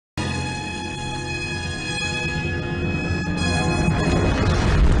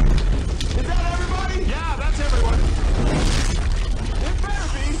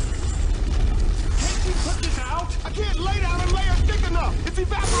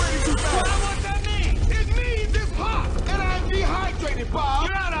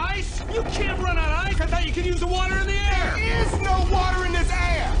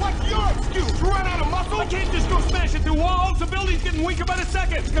you? You run out of muscle? I can't just go smashing through walls. The building's getting weaker by the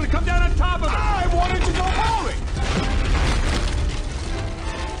second. It's gonna come down on top of it. I wanted to go bowling.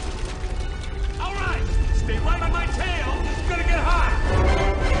 All right, stay right on my tail. It's gonna get hot.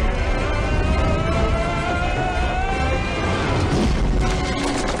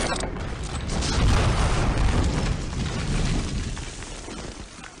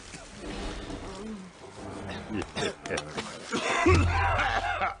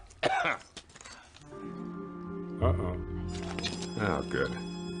 Uh-oh. Oh, good.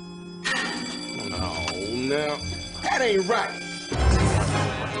 Oh, no. That ain't right.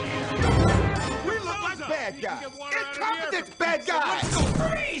 We look like Bad guys. Incompetent bad guys. Let's go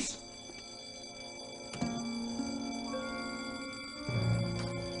freeze!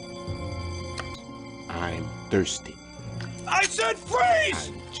 I'm thirsty. I said freeze!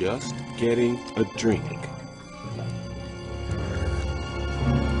 I'm just getting a drink.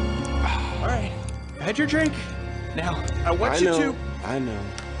 All right, had your drink. Now, I want you to... I know.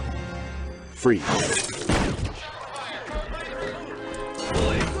 Freeze.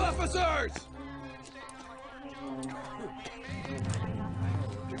 Police officers!